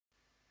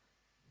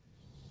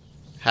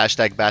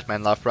Hashtag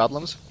Batman love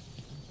problems.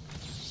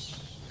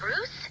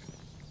 Bruce?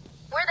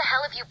 Where the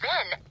hell have you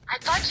been? I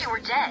thought you were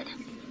dead.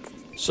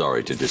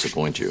 Sorry to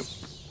disappoint you.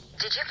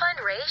 Did you find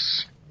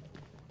Raish?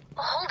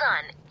 Hold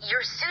on.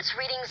 Your suit's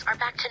readings are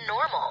back to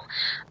normal.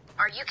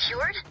 Are you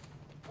cured?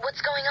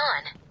 What's going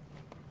on?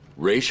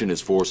 Raish and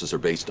his forces are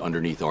based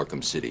underneath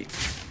Arkham City,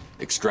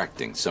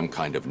 extracting some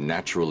kind of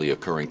naturally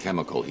occurring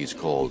chemical he's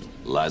called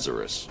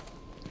Lazarus.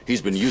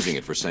 He's been using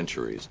it for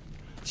centuries,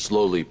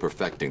 slowly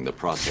perfecting the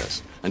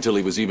process, until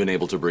he was even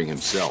able to bring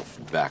himself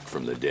back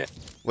from the dead.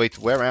 Wait,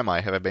 where am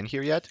I? Have I been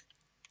here yet?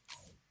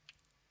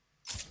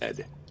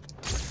 Ed.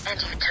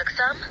 And you took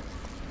some?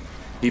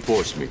 He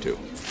forced me to.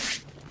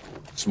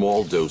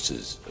 Small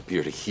doses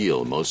appear to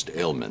heal most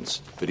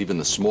ailments, but even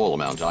the small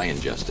amount I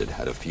ingested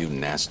had a few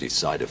nasty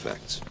side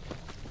effects.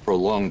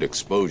 Prolonged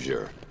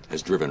exposure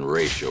has driven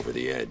Raish over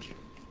the edge.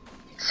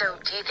 So,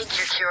 do you think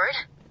you're cured?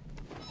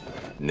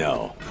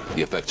 No,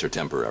 the effects are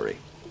temporary.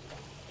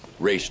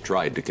 Raish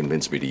tried to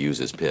convince me to use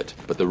his pit,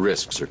 but the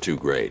risks are too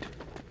great.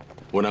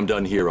 When I'm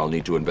done here, I'll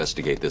need to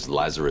investigate this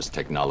Lazarus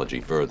technology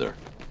further.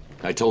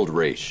 I told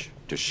Raish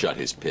to shut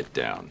his pit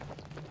down.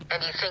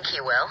 And you think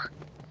he will?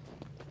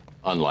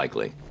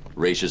 Unlikely.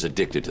 Raish is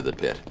addicted to the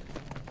pit.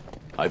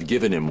 I've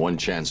given him one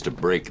chance to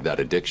break that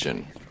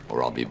addiction,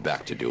 or I'll be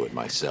back to do it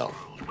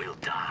myself. Will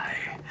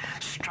die,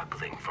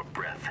 struggling for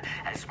breath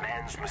as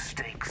man's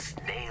mistakes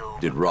nail.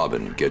 Did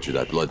Robin get you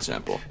that blood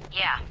sample?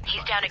 Yeah,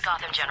 he's down at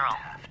Gotham General.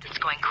 It's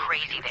going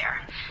crazy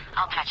there.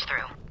 I'll patch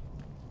through.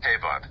 Hey,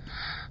 Bud.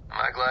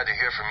 I'm glad to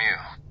hear from you.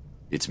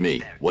 It's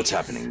me. What's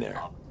happening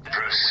there?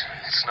 Bruce,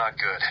 it's not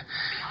good.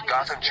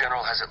 Gotham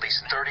General has at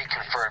least 30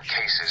 confirmed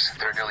cases.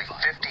 There are nearly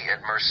 50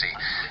 at Mercy,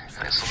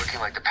 and it's looking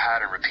like the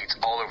pattern repeats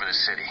all over the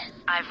city.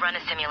 I've run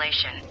a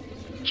simulation.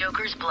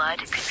 Joker's blood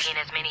could be in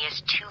as many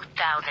as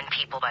 2,000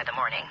 people by the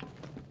morning.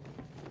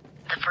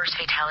 The first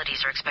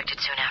fatalities are expected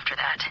soon after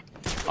that.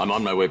 I'm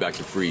on my way back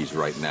to Freeze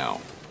right now.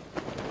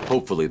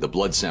 Hopefully the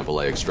blood sample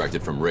I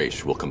extracted from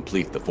Raish will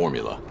complete the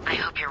formula. I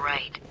hope you're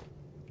right.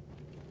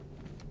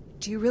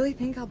 Do you really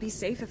think I'll be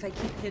safe if I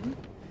keep hidden?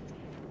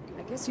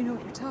 I guess you know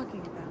what you're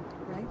talking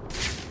about, right?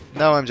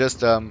 No, I'm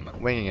just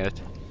winging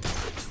it.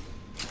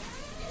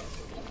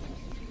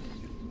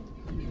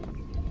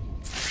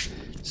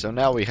 So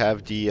now we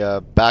have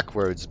the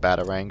backwards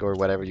batarang, or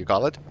whatever you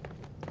call it.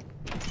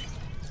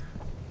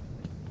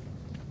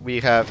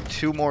 We have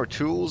 2 more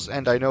tools,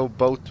 and I know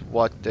both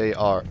what they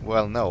are.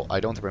 Well, no,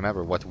 I don't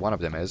remember what one of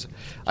them is.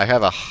 I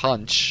have a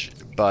hunch,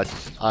 but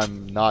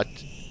I'm not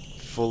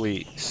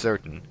fully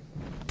certain.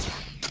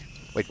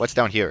 Wait, what's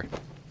down here?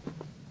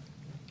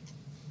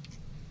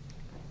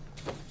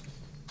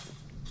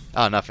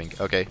 Ah, nothing.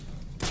 Okay.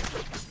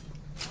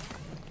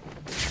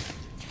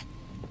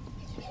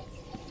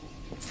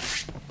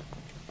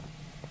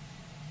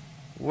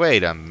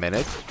 Wait a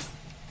minute.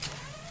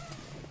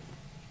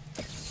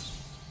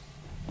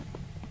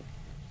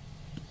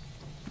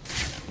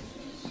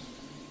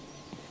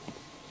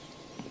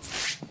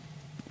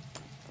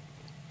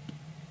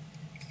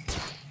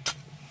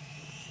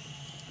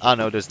 Ah,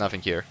 no, there's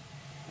nothing here.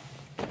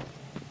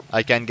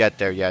 I can't get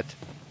there yet.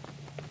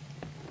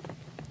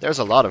 There's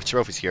a lot of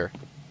trophies here.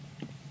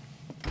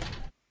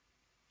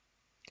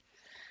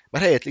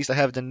 But hey, at least I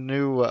have the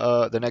new,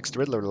 the next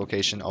Riddler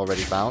location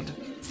already found.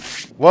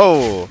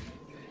 Whoa!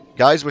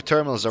 Guys with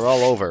terminals are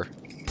all over.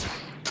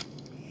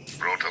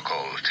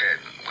 Protocol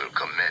 10 will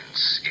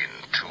commence in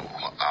 2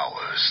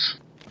 hours.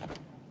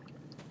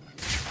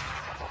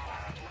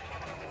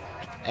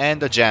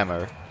 And a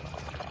jammer.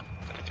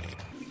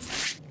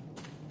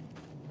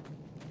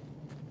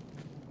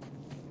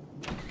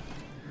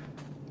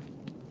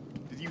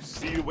 Did you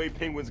see the way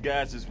Penguin's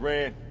guys just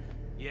ran?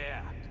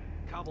 Yeah,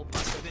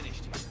 Cobblepot's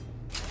finished here.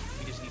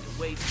 We just need to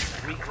wait,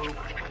 regroup,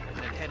 and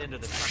then head into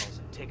the tunnels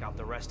and take out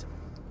the rest of them.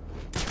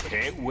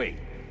 Can't wait.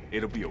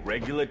 It'll be a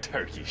regular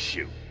turkey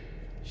shoot.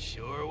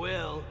 Sure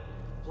will.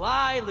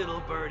 Fly,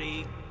 little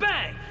birdie.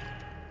 Bang!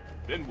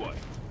 Then what?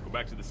 Go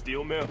back to the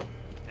steel mill?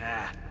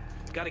 Ah,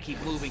 gotta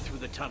keep moving through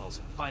the tunnels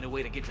and find a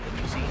way to get to the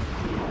museum.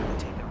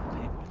 Take out the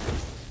Penguin.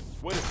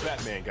 What if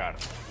Batman got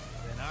him?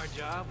 Then our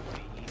job will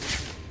be even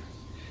easier.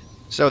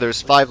 So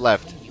there's 5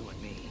 left. You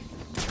and me.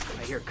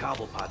 I hear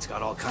Cobblepot's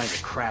got all kinds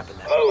of crap in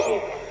that Oh,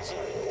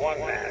 one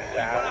man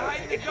down.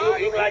 It's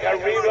looking like a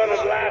rerun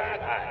of last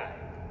time.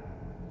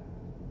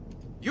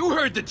 You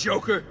heard the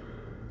Joker!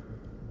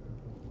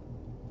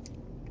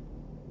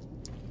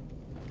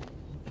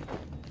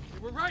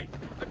 You were right!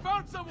 I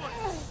found someone!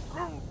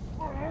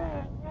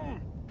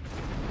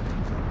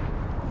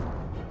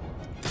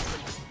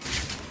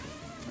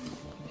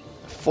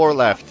 4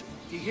 left.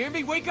 Do you hear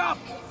me? Wake up!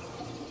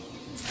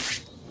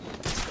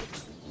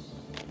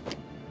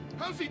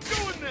 How's he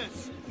doing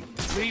this?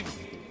 Leave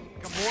me.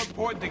 Got more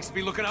important things to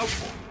be looking out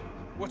for.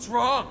 What's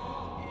wrong?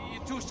 You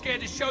too scared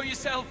to show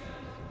yourself?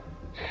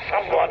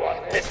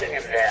 Someone's missing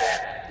in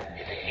there.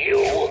 Is it you?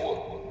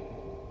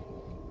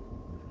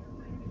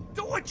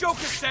 Do what Joker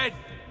said!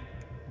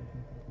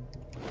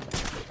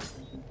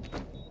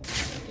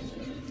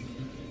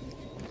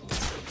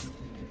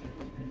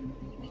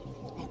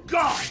 Oh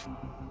God!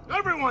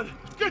 Everyone,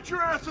 get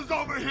your asses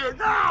over here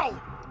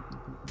now!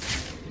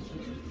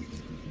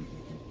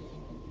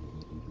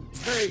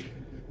 Hey,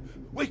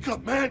 wake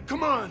up, man!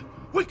 Come on,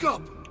 wake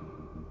up!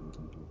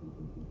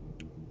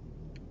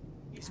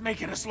 He's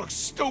making us look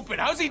stupid.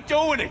 How's he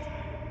doing it?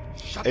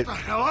 Shut the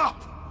hell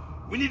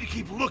up! We need to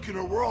keep looking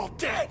or we're all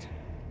dead.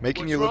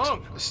 Making What's you look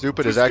wrong?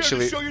 stupid Too is scared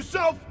actually to show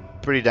yourself?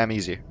 pretty damn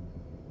easy.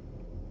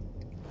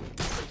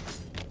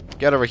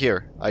 Get over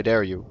here. I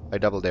dare you. I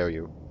double dare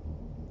you.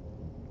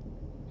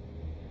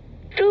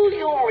 Do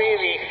you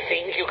really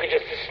think you can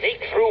just sneak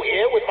through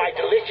here with my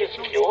delicious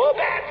cure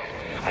bats?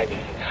 I mean,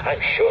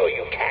 I'm sure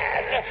you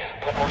can,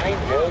 but I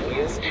know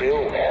you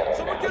too well,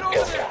 don't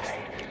I?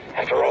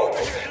 After all,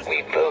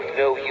 we both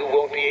know you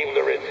won't be able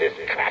to resist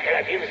cracking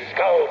a few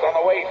skulls on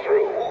the way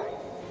through.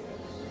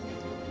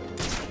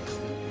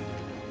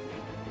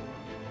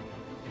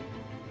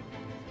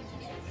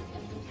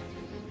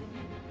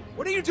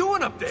 What are you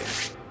doing up there?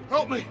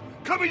 Help me!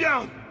 Cut me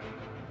down!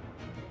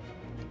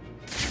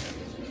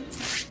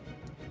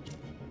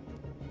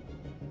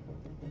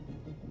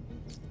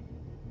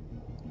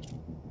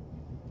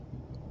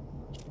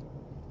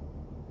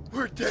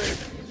 We're dead.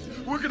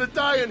 We're gonna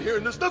die in here,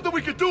 and there's nothing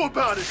we can do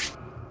about it.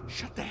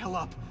 Shut the hell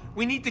up.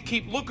 We need to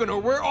keep looking or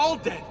we're all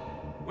dead.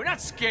 We're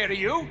not scared of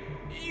you.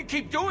 You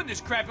keep doing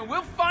this crap and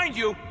we'll find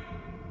you.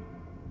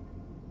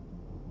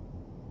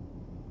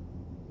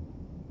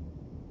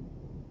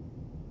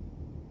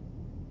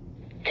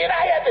 Did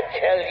I ever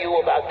tell you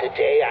about the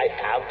day I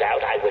found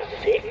out I was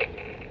sick?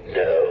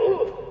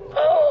 No?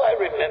 Oh, I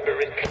remember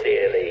it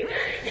clearly.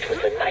 It was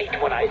the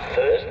night when I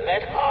first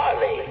met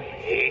Harley.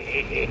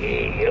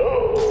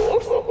 Oh.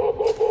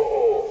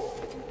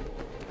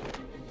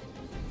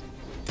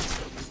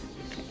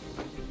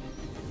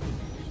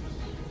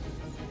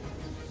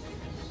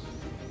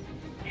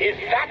 Is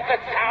that the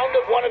sound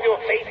of one of your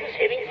faces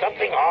hitting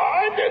something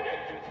hard?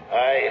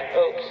 I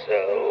hope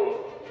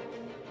so.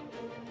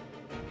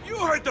 You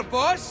heard the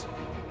boss.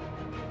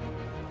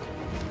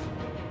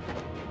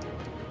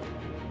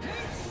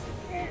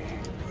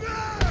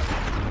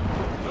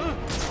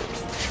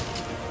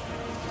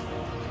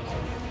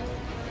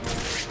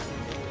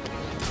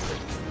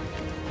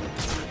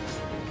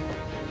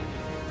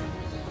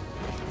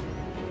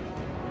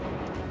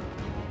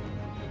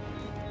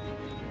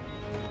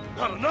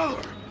 Not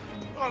another!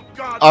 Oh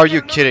God! Are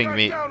you kidding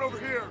me? Down over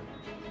here.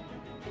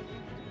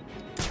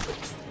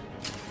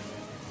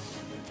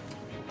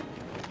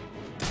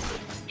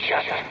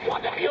 Just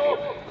one of you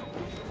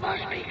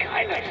must be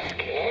kind of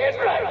scared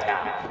right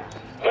now.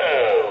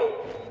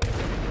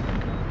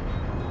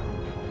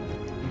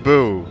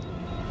 Boo! Boo.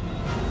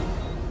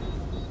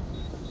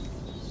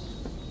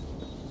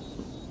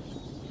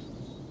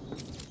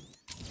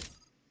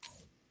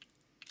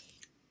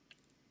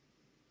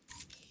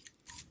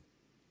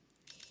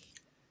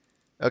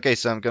 Okay,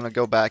 so I'm gonna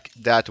go back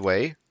that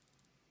way.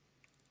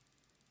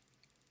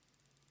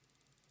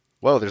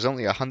 Whoa, there's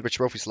only 100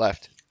 trophies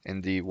left in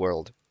the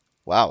world.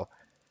 Wow.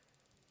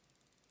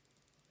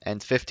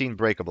 And 15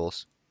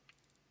 breakables.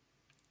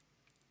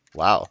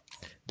 Wow.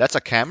 That's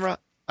a camera?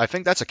 I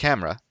think that's a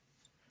camera.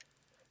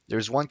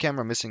 There's one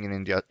camera missing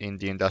in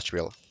the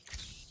industrial.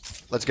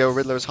 Let's go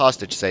Riddler's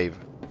hostage save.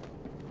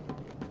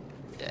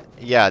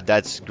 Yeah,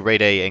 that's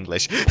grade A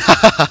English.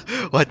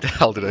 What the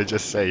hell did I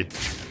just say?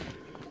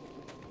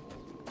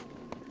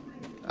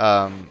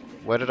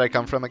 Where did I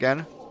come from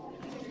again?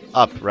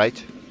 Up,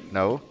 right?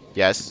 No?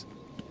 Yes.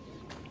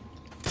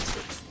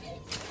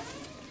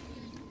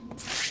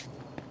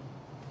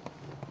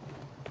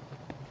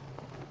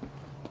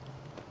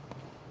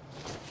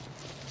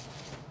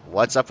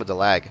 What's up with the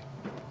lag?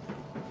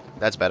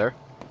 That's better.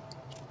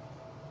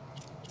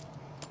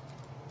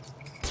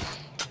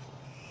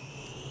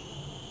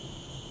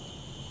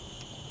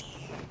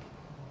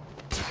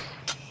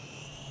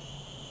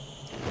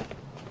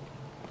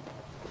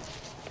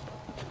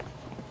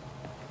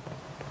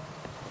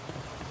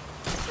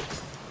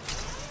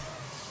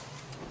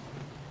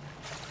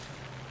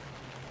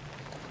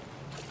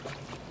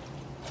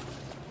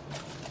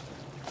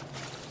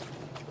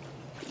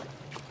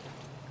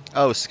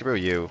 Oh, screw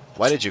you.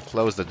 Why did you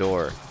close the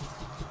door?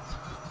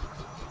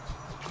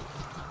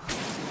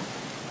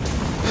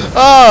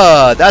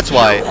 Ah, that's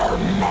why. You are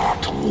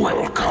not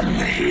welcome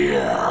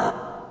here.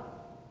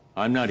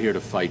 I'm not here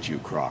to fight you,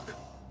 Croc.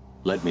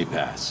 Let me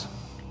pass.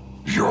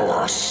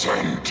 Your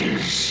scent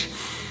is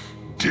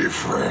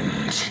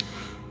different.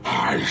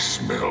 I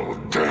smell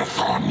death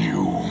on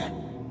you.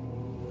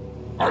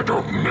 I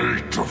don't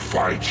need to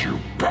fight you,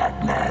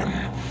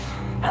 Batman.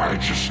 I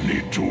just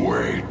need to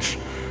wait.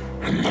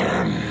 And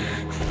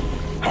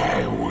then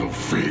I will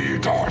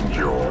feed on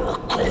your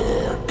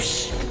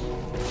corpse.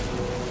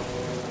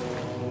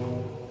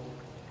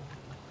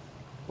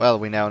 Well,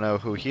 we now know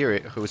who's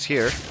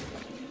here.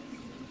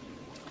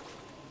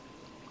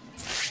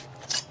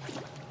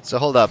 So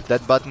hold up,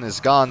 that button is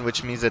gone,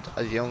 which means that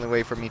the only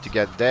way for me to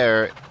get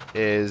there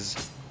is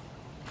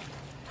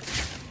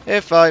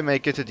if I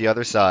make it to the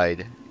other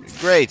side.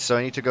 Great, so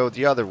I need to go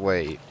the other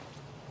way.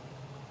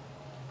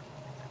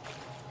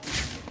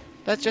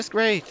 That's just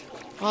great.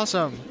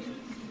 Awesome.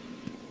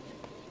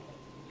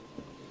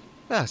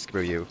 Ah,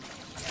 screw you.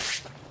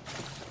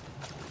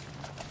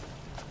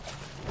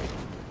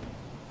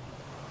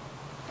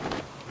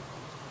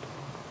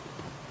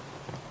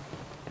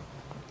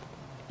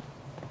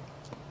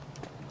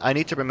 I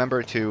need to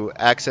remember to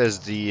access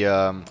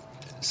the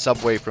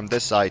subway from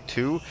this side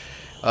too,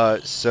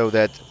 so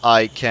that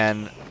I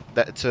can,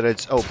 so that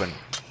it's open,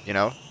 you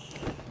know?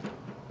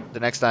 The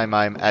next time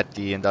I'm at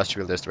the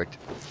industrial district.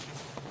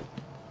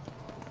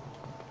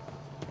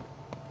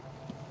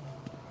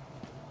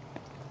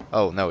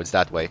 Oh, no, it's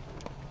that way.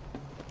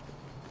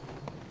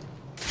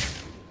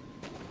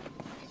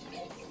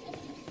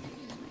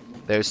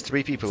 There's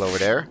 3 people over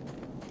there.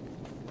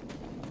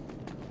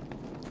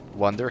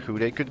 Wonder who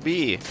they could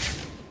be.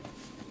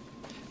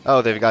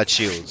 Oh, they've got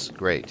shields.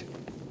 Great.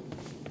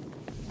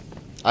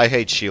 I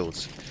hate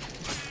shields.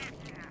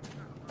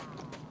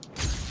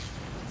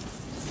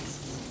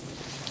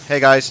 Hey,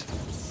 guys.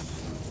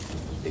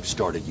 They've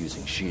started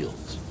using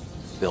shields.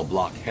 They'll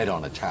block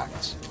head-on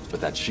attacks, but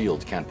that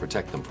shield can't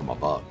protect them from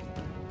above.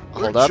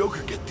 Hold up.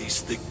 Joker get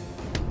these things?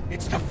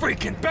 It's the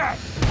freaking bat!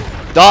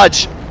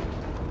 Dodge!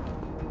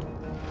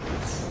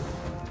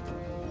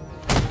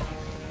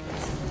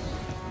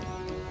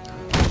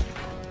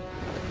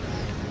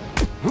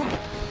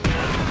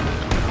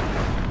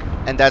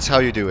 And that's how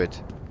you do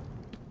it.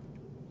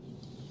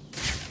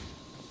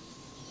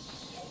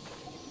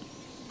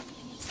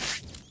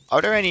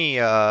 Are there any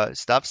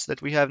stuffs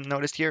that we haven't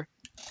noticed here?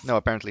 No,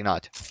 apparently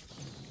not.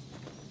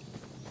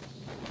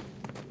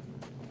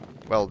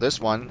 Well,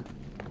 this one.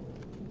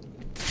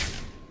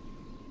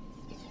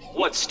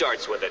 What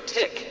starts with a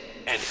tick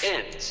and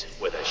ends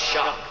with a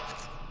shock?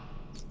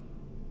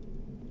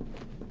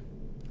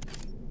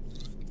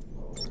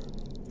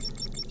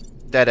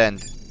 Dead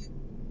end.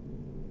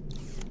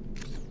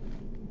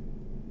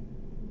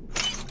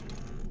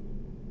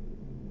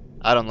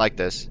 I don't like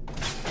this.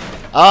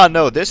 Ah,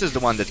 no, this is the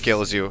one that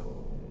kills you.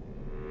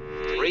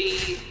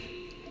 3,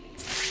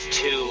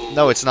 2,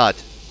 No, it's not.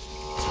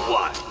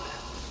 1.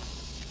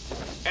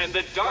 And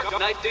the Dark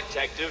Knight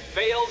Detective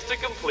fails to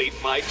complete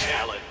my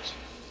challenge.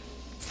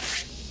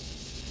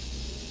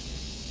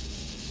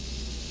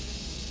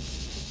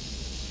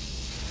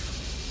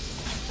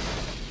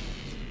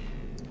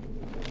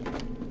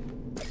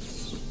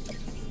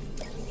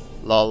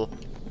 Lol.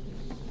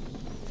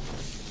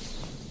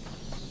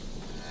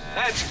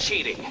 That's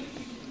cheating,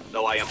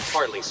 though I am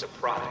hardly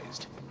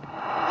surprised.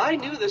 I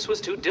knew this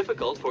was too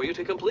difficult for you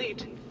to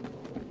complete.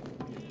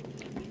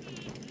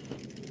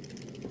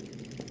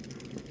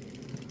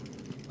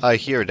 I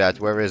hear that.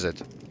 Where is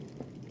it?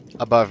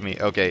 Above me.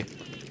 Okay.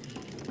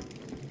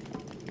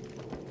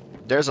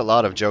 There's a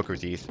lot of Joker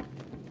teeth.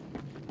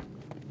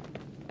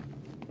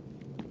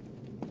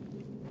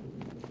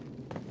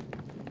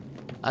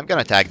 I'm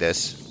gonna tag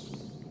this.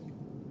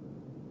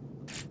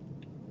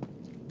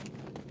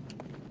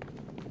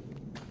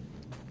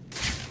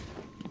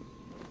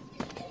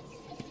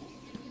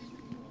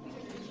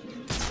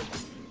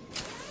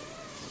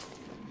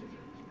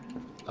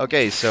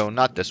 Okay, so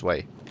not this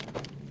way.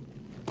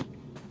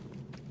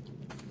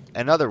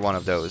 Another one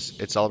of those.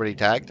 It's already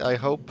tagged, I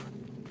hope.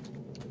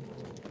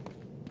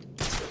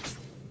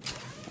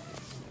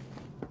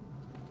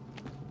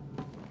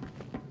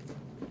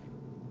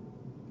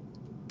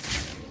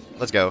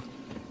 Let's go.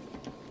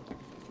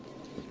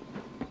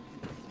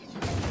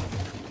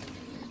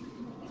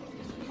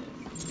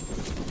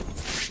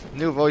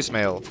 New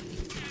voicemail.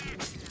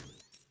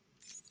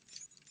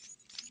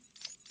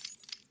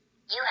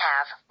 You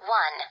have 1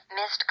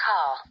 missed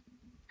call.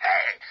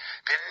 Hey,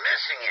 been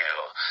missing you.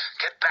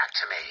 Get back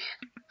to me.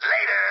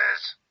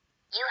 Laters.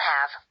 You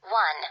have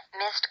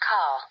 1 missed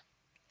call.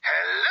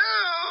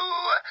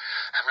 Hello?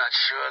 I'm not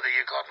sure that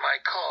you got my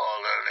call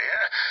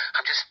earlier.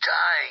 I'm just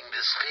dying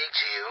to speak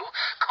to you.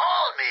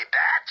 Call me,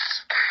 bats.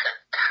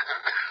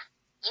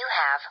 You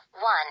have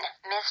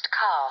 1 missed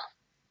call.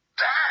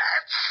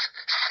 Bats?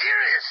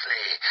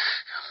 Seriously?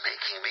 You're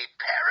making me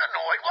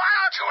paranoid. Why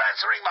aren't you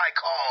answering my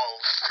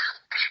calls?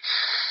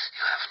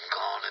 You haven't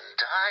gone and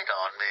died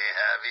on me,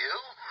 have you?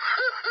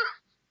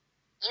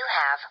 You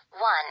have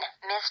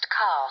 1 missed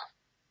call.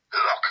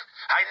 Look,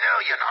 I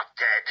know you're not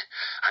dead.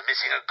 I'm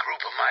missing a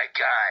group of my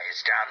guys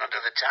down under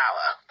the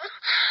tower.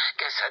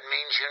 Guess that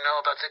means you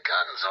know about the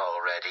guns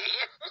already.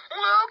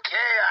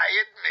 Okay, I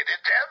admit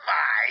it, they're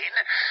mine.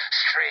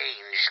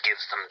 Strange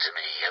gives them to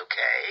me,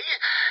 okay?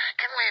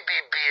 Can we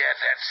be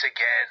BFFs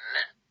again?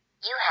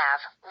 You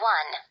have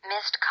 1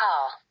 missed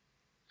call.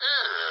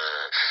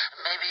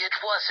 Maybe it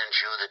wasn't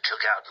you that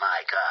took out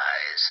my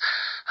guys.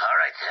 All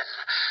right, then.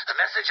 The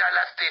message I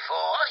left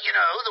before, you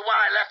know, the one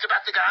I left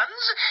about the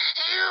guns,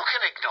 you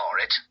can ignore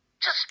it.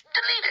 Just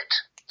delete it.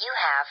 You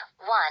have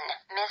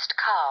 1 missed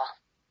call.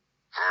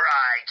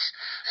 Right.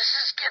 This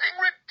is getting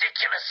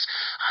ridiculous.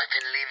 I've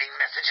been leaving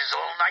messages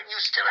all night and you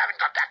still haven't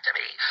got back to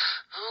me.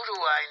 Who do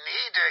I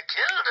need to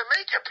kill to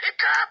make a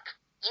pickup?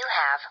 You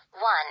have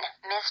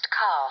 1 missed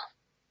call.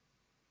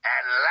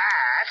 At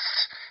last?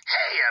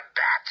 Hey,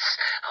 bats.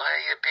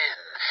 Where you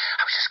been?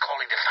 I was just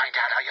calling to find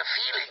out how you're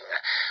feeling.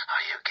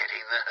 Are you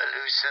getting the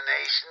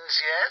hallucinations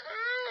yet?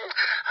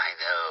 I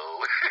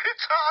know.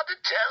 It's hard to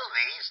tell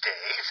these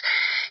days.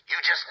 You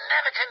just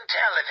never can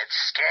tell if it's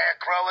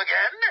Scarecrow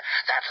again,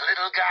 that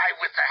little guy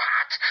with the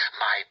hat,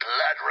 my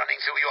blood running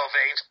through your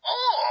veins,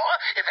 or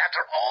if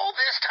after all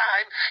this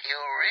time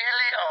you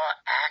really are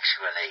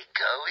actually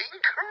going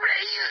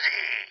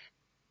crazy.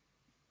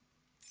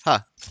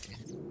 Huh.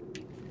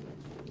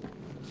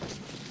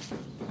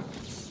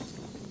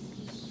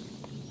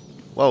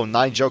 Whoa,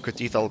 9 Joker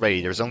teeth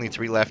already. There's only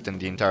 3 left in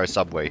the entire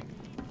subway.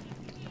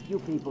 You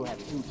people have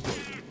 2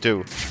 choices.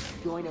 2.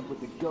 Join up with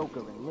the Joker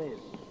and live.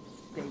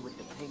 Stay with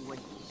the Penguin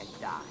and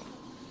die.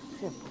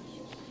 Simple.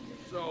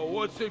 So,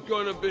 what's it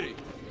gonna be?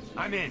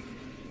 I'm in.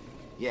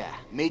 Yeah,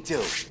 me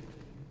too.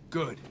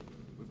 Good.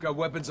 We've got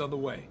weapons on the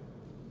way.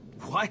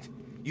 What?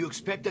 You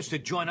expect us to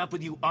join up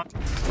with you on...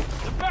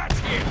 The bat's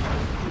here!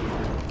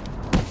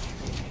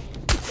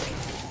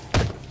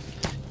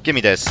 Give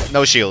me this.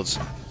 No shields.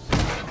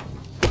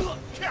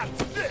 Catch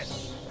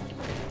this!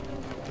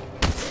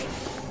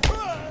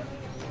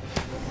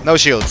 No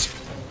shields.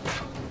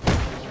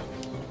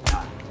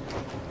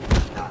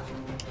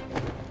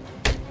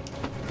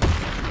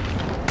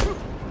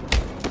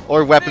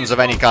 Or weapons of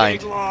any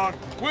kind. Long.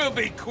 We'll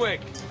be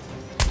quick.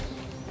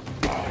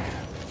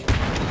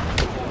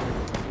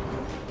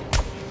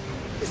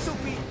 This'll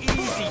be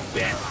easy,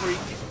 Bat Freak.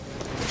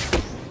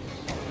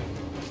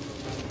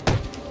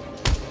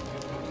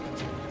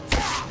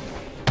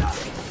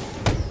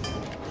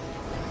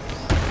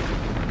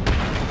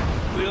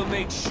 We'll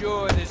make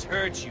sure this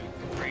hurts you,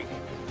 Freak.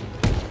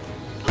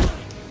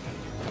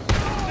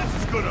 This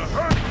is gonna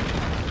hurt!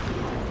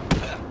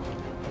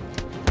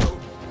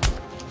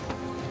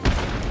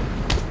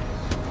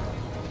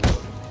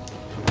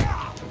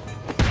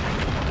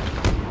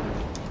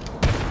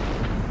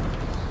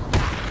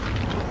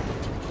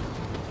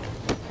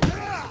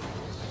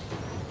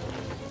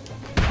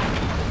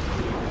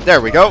 There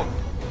we go.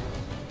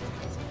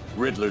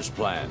 Riddler's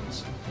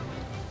plans.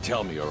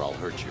 Tell me or I'll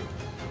hurt you.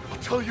 I'll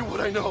tell you what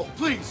I know,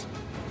 please!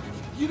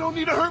 You don't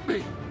need to hurt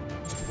me!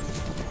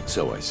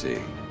 So I see.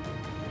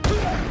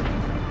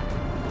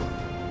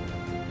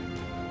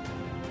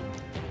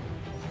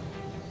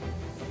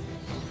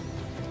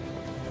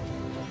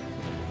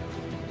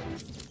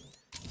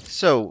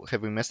 So,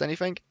 have we missed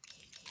anything?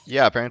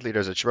 Yeah, apparently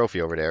there's a trophy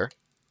over there.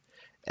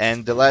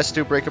 And the last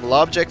 2 breakable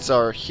objects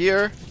are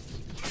here.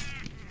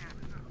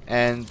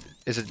 And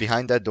is it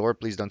behind that door?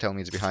 Please don't tell me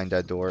it's behind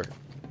that door.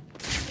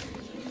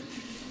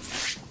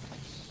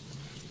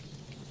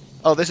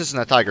 Oh, this isn't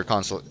a Tiger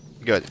console.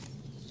 Good.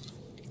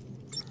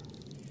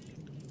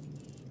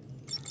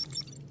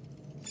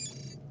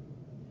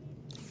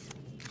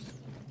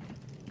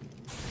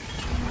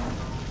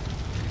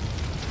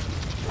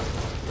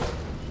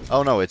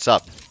 Oh no, it's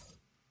up.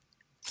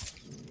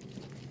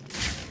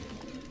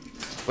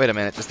 Wait a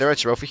minute, is there a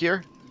trophy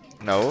here?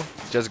 No,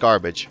 just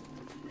garbage.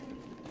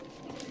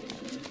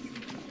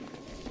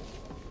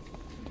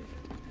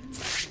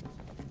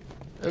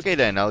 Okay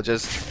then, I'll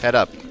just head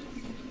up.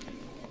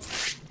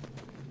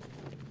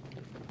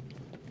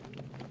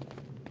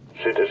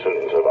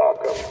 Citizens of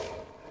Arkham,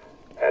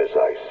 as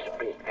I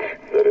speak,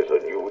 there is a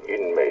new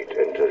inmate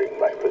entering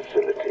my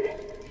facility.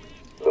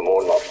 The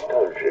more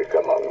nostalgic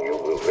among you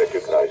will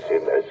recognize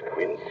him as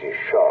Quincy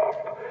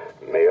Sharp,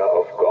 Mayor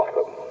of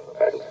Gotham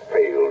and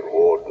failed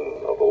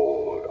warden of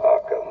old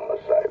Arkham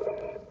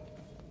Asylum.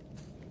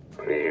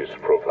 Please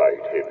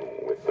provide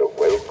him with the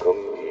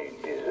welcome he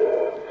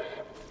deserves.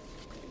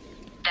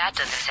 That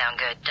doesn't sound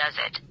good, does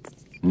it?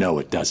 No,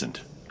 it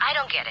doesn't. I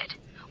don't get it.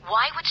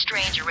 Why would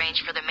Strange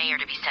arrange for the mayor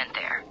to be sent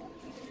there?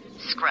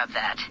 Scrub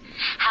that.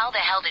 How the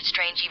hell did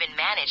Strange even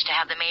manage to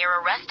have the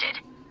mayor arrested?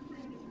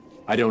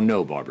 I don't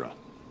know, Barbara.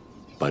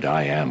 But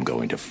I am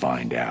going to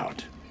find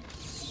out.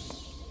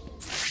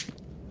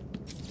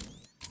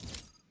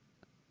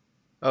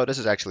 Oh, this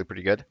is actually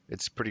pretty good.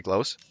 It's pretty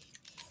close.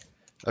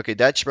 Okay,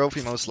 that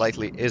trophy most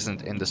likely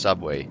isn't in the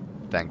subway,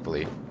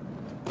 thankfully.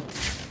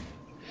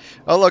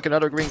 Oh look,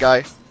 another green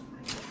guy.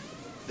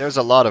 There's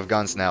a lot of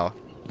guns now.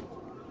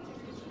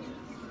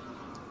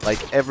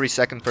 Like, every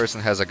second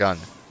person has a gun.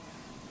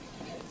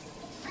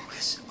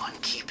 Focus on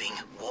keeping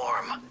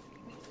warm.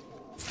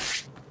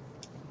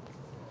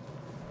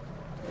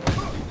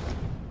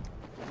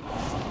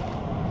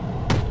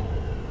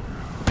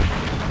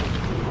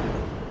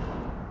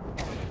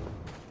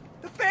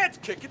 The Bat's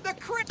kicking the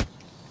crit.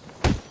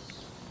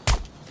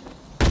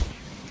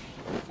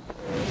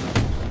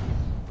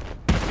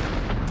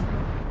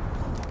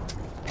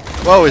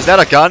 Whoa, is that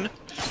a gun?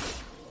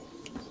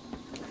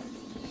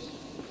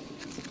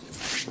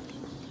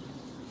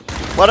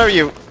 What are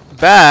you?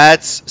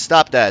 Bats!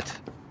 Stop that.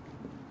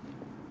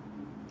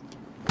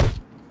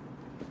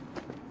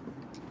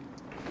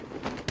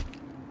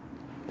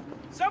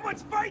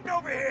 Someone's fighting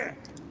over here.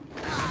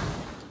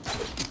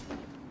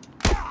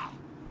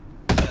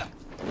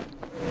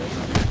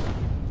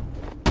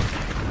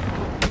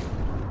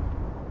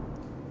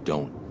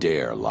 Don't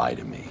dare lie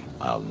to me.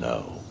 I'll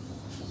know.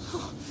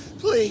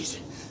 Please,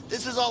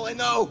 this is all I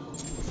know.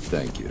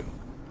 Thank you.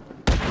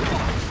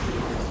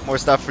 More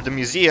stuff for the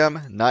museum.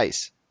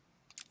 Nice.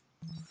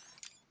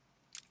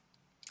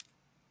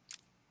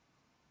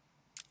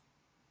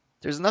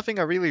 There's nothing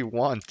I really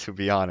want, to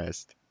be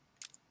honest.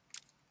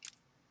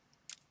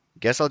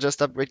 Guess I'll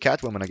just upgrade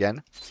Catwoman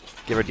again.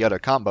 Give her the other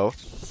combo.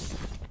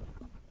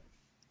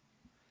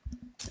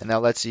 And now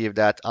let's see if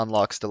that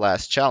unlocks the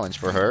last challenge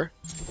for her.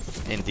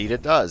 Indeed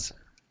it does.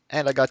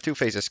 And I got Two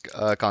Faces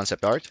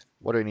concept art.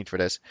 What do I need for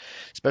this?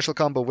 Special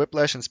combo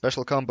Whiplash and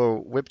special combo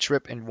Whip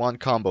Trip in one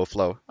combo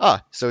flow.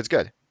 Ah, so it's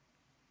good.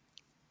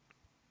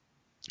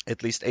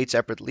 At least 8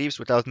 separate leaps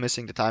without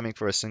missing the timing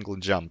for a single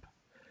jump.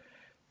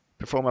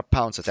 Perform a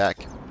pounce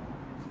attack.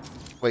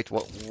 Wait,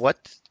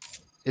 what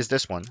is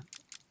this one?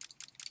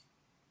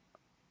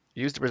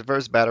 Use the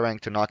reverse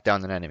batarang to knock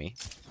down an enemy.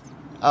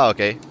 Oh,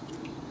 okay.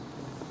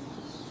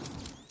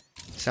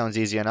 Sounds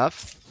easy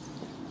enough.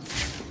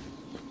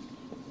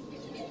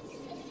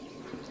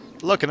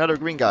 Look, another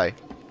green guy.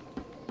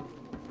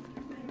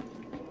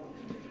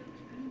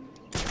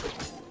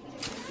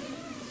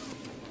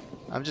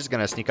 I'm just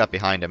gonna sneak up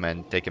behind him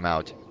and take him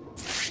out.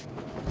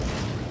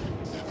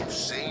 Have you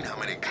seen how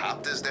many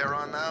copters there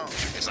are now?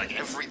 It's like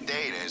every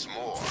day there's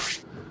more.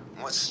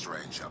 What's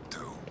Strange up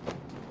to?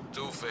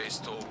 Two-Face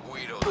told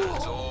Guido that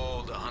it's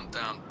all to hunt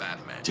down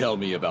Batman. Tell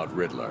me about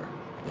Riddler,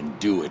 and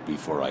do it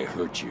before I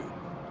hurt you.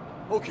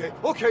 Okay,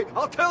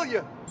 I'll tell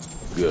you.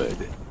 Good.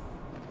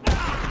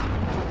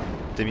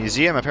 The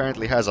museum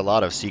apparently has a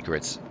lot of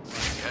secrets.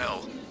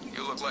 Hell,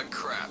 you look like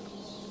crap.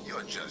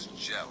 You're just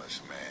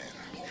jealous,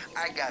 man.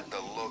 I got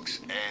the looks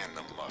and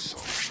the muscle.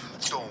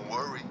 Don't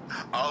worry,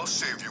 I'll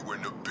save you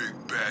when the big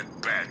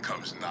bad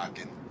comes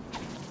knocking.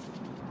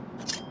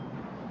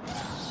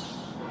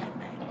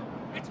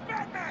 It's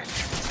Batman!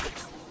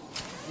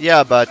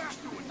 Yeah, but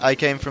I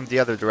came from the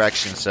other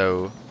direction,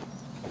 so...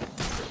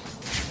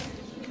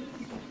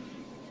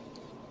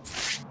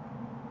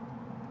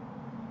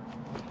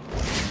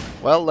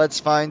 Well, let's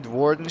find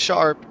Warden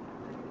Sharp.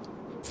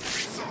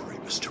 Sorry,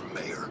 Mr.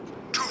 Mayor.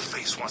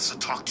 Two-Face wants to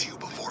talk to you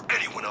before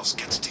anyone else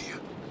gets to you.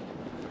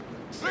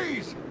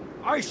 Please!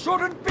 I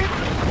shouldn't be...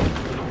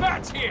 The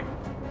Bat's here!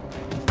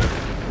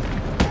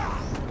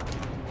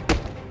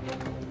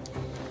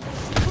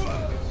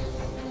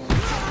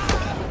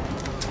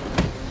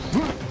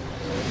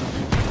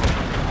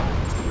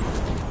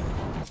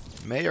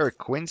 Mayor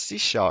Quincy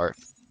Sharp.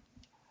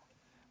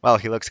 Well,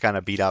 he looks kind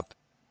of beat up.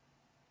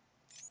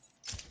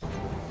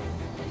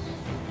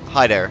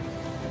 Hi there.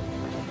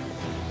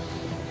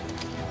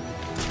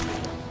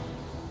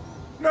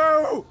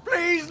 No!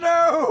 Please,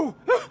 no!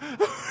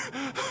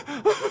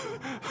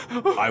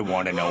 I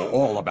want to know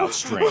all about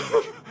Strange,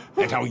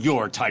 and how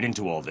you're tied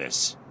into all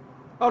this.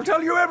 I'll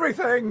tell you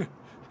everything!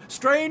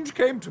 Strange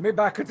came to me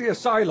back at the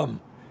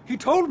asylum. He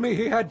told me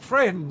he had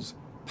friends.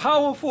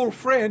 Powerful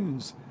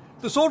friends.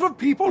 The sort of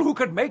people who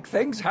could make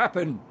things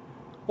happen.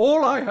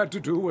 All I had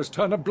to do was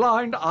turn a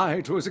blind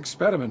eye to his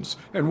experiments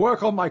and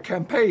work on my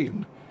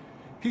campaign.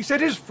 He said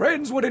his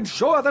friends would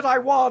ensure that I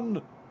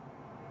won.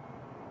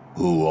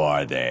 Who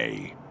are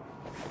they?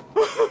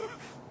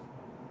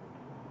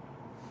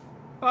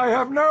 I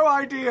have no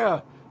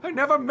idea. I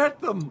never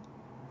met them.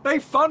 They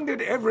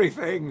funded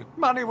everything.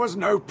 Money was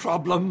no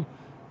problem.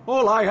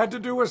 All I had to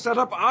do was set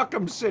up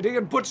Arkham City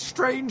and put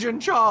Strange in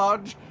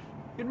charge.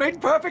 It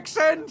made perfect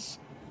sense.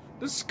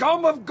 The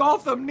scum of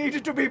Gotham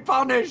needed to be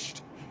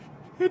punished.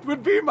 It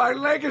would be my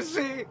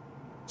legacy.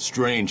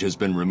 Strange has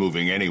been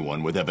removing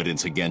anyone with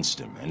evidence against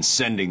him and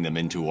sending them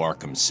into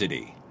Arkham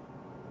City.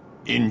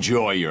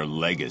 Enjoy your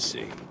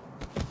legacy.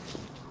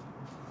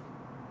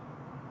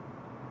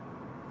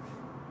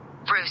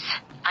 Bruce,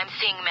 I'm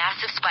seeing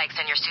massive spikes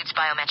on your suit's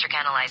biometric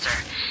analyzer.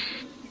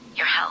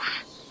 Your health.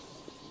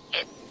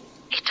 It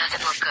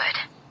doesn't look good.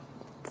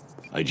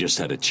 I just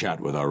had a chat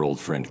with our old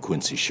friend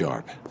Quincy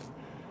Sharp.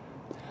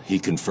 He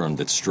confirmed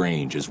that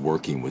Strange is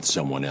working with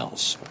someone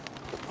else.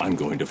 I'm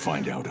going to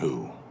find out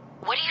who.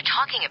 What are you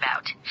talking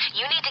about?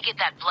 You need to get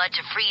that blood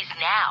to freeze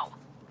now.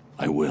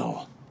 I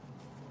will.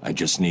 I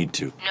just need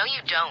to. No,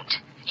 you don't.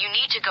 You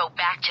need to go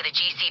back to the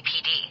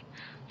GCPD.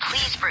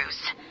 Please,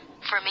 Bruce.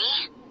 For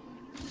me?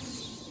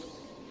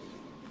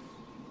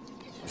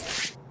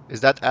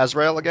 Is that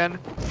Azrael again?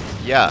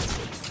 Yeah.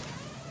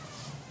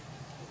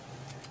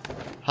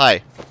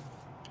 Hi.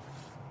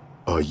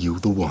 Are you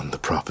the one the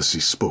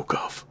prophecy spoke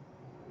of?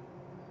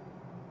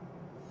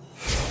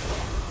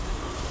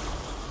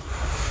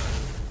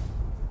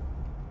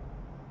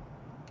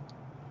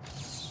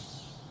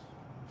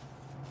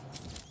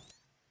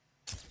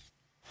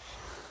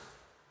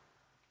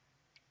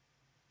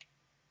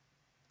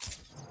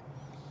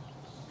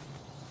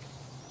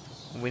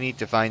 We need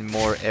to find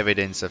more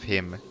evidence of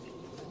him.